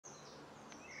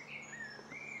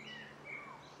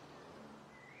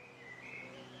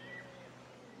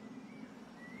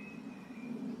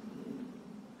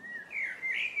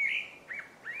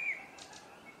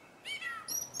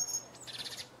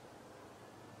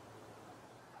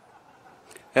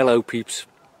Hello peeps,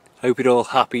 hope you're all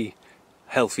happy,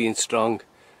 healthy and strong,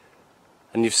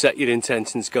 and you've set your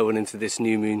intentions going into this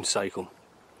new moon cycle.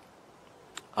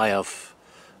 I have,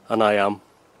 and I am,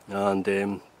 and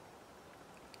I'm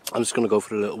just going to go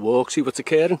for a little walk, see what's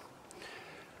occurring,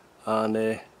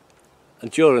 and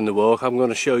during the walk I'm going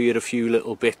to show you a few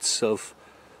little bits of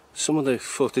some of the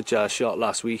footage I shot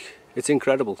last week. It's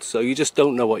incredible, so you just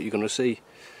don't know what you're going to see.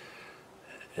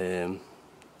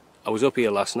 I was up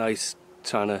here last night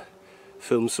trying to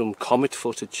film some comet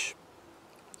footage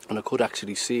and I could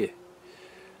actually see it.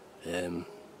 It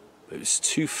was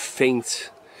too faint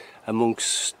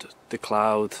amongst the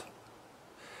cloud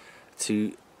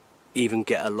to even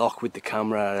get a lock with the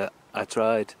camera. I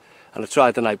tried, and I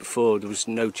tried the night before, there was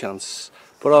no chance.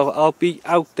 But I'll be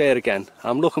out there again.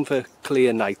 I'm looking for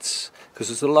clear nights because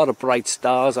there's a lot of bright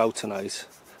stars out tonight.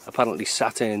 Apparently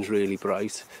Saturn's really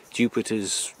bright,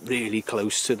 Jupiter's really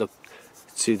close to the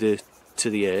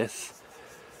Earth.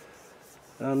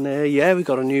 And yeah, we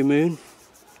got a new moon.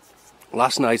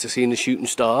 Last night I seen the shooting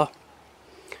star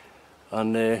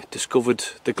and discovered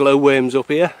the glowworms up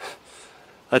here.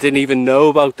 I didn't even know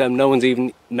about them, no one's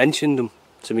even mentioned them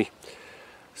to me.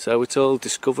 So it's all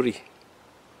discovery.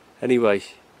 Anyway,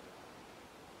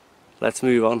 let's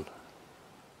move on.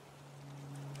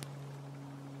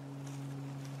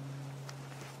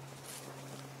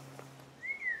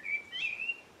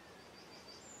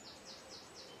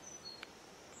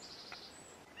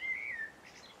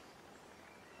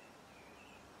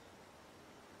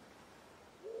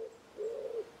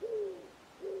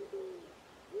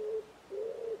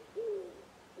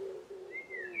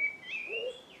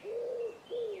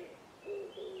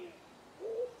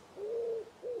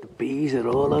 The bees are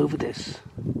all over this.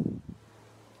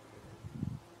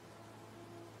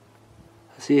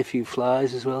 I see a few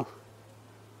flies as well.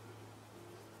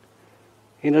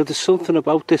 You know, there's something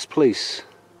about this place.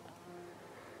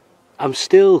 I'm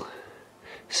still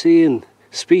seeing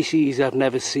species I've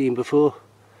never seen before,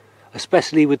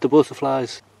 especially with the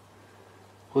butterflies.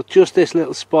 Well, just this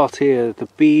little spot here, the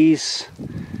bees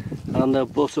and the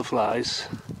butterflies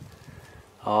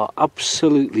are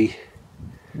absolutely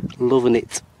loving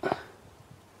it.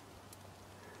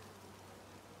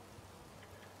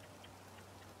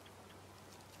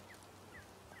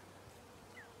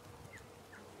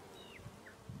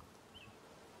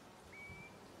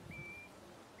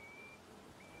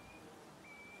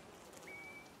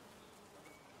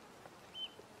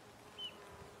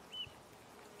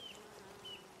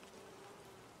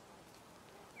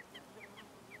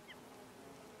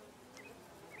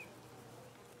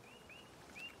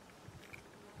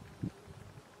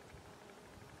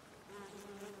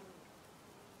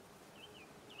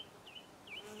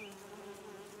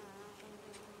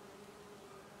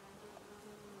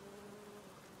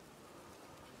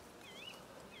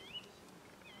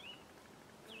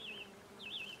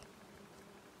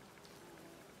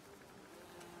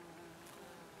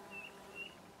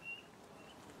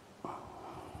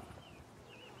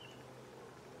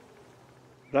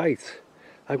 Right,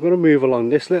 I'm going to move along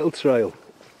this little trail.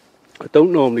 I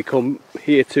don't normally come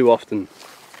here too often,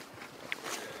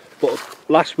 but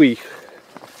last week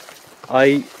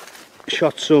I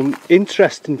shot some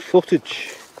interesting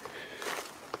footage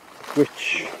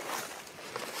which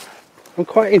I'm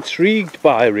quite intrigued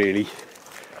by, really.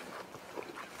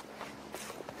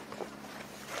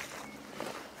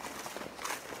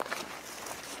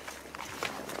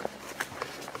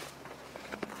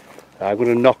 I'm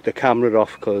going to knock the camera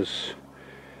off because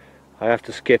I have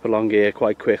to skip along here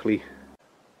quite quickly.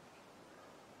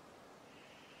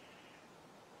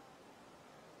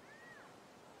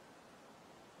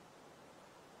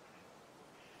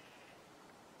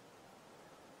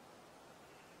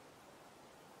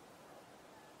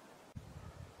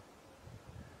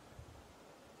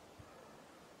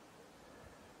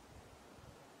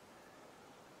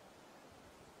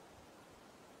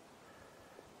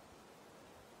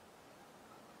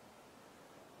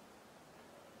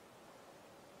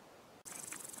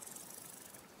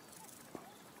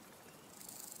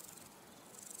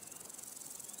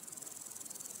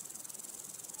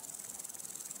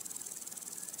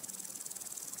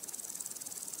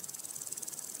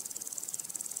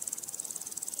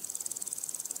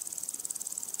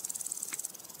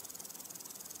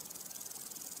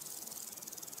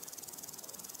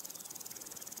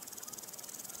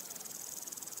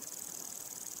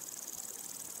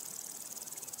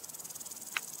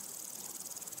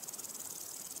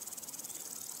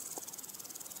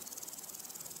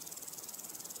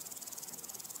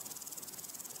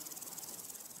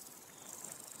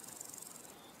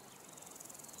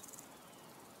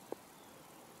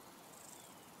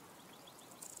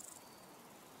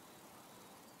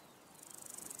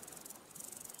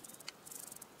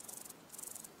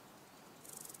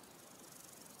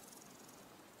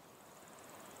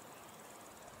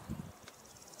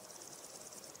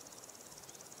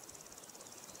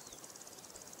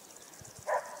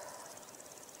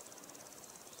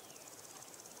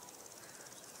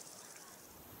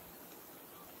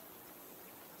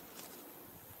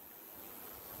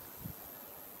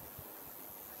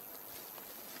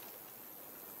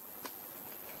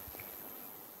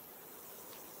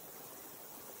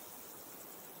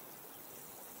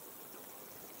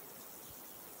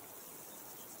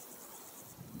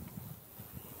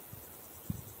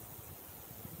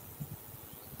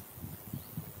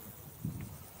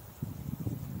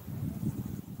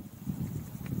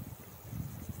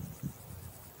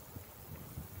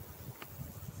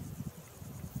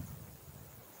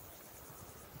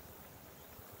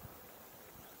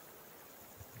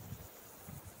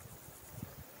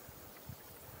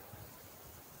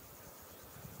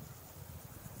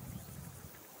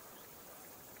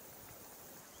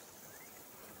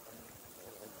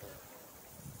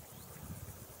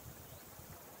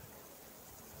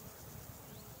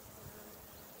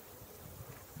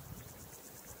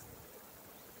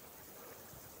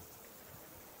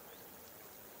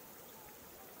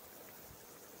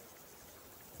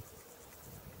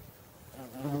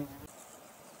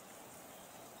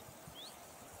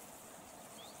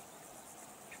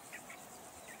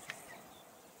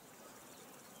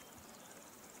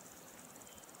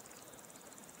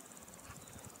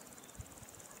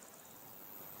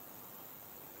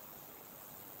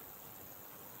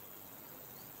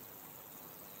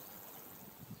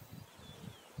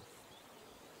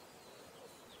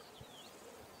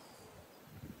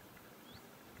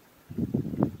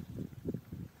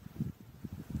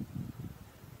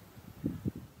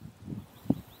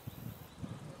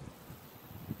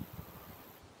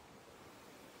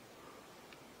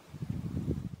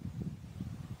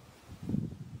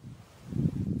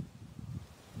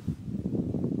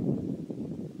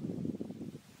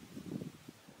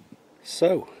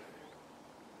 So,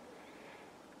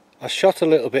 I shot a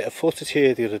little bit of footage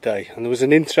here the other day and there was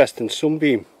an interesting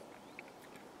sunbeam.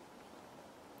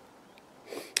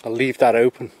 I'll leave that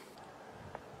open.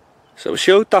 So I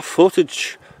showed that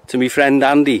footage to my friend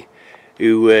Andy,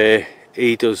 who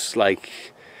he does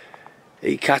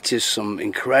he catches some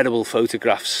incredible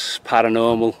photographs,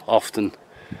 paranormal often,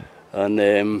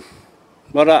 and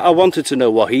but I wanted to know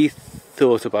what he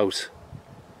thought about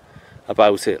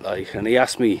it, and he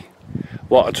asked me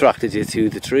what attracted you to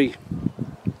the tree.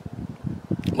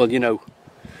 Well, you know,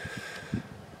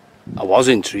 I was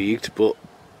intrigued, but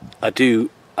I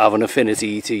do have an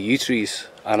affinity to yew trees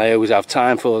and I always have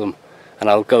time for them, and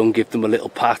I'll go and give them a little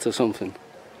pat or something.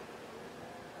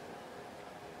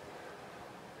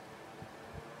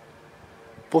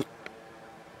 But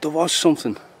there was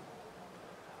something.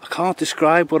 I can't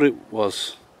describe what it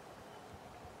was.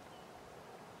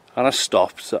 And I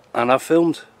stopped and I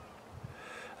filmed.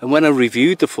 And when I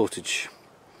reviewed the footage,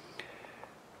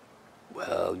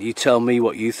 well, you tell me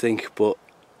what you think, but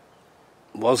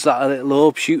was that a little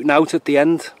orb shooting out at the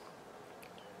end?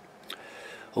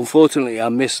 Unfortunately, I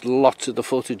missed lots of the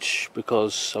footage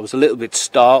because I was a little bit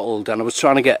startled and I was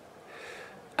trying to get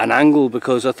an angle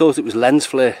because I thought it was lens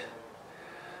flare,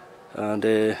 and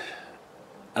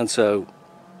so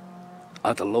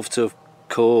I'd love to have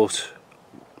caught,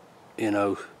 you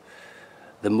know,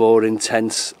 the more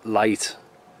intense light.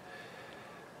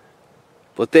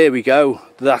 But there we go,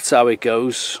 that's how it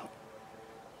goes.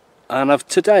 And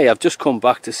today I've just come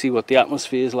back to see what the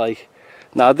atmosphere is like.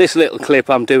 Now this little clip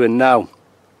I'm doing now,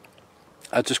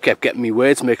 I just kept getting my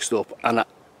words mixed up, and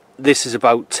this is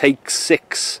about take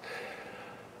 6,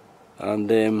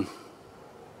 and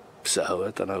so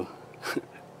I don't know.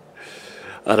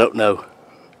 I don't know.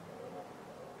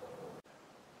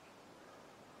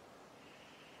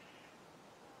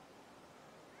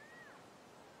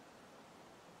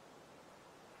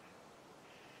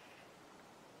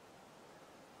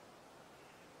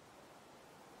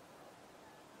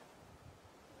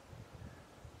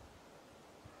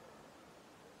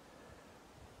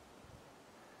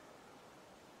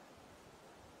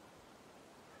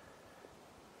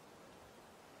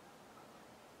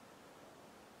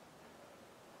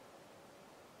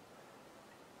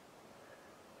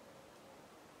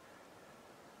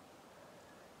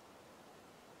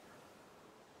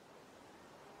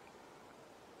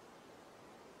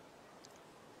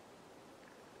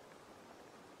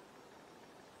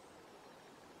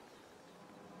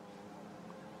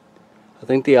 I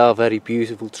think they are very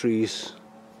beautiful trees,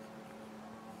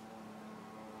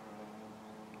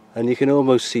 and you can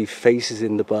almost see faces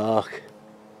in the bark,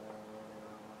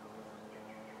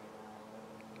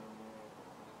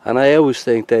 and I always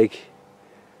think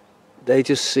they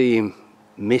just seem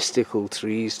mystical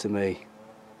trees to me.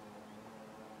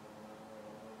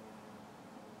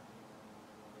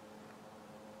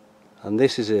 And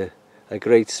this is a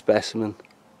great specimen.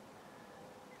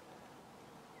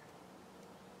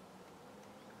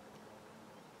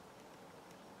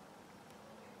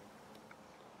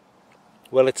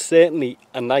 Well, it's certainly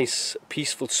a nice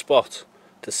peaceful spot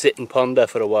to sit and ponder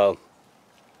for a while,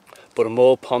 but I'm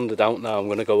all pondered out now. I'm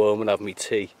going to go home and have my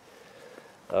tea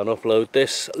and upload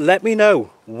this. Let me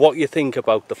know what you think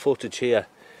about the footage here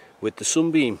with the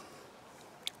sunbeam,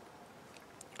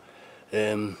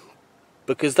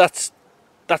 because that's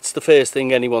the first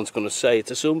thing anyone's going to say.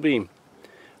 It's a sunbeam.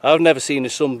 I've never seen a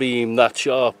sunbeam that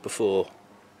sharp before.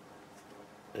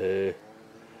 There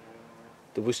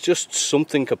was just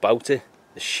something about it,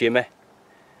 the shimmer.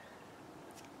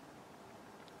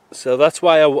 So that's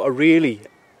why I really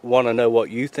want to know what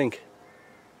you think.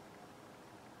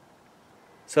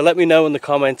 So let me know in the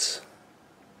comments,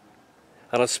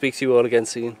 and I'll speak to you all again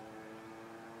soon.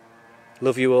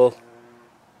 Love you all.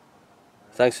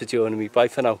 Thanks for joining me. Bye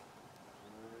for now.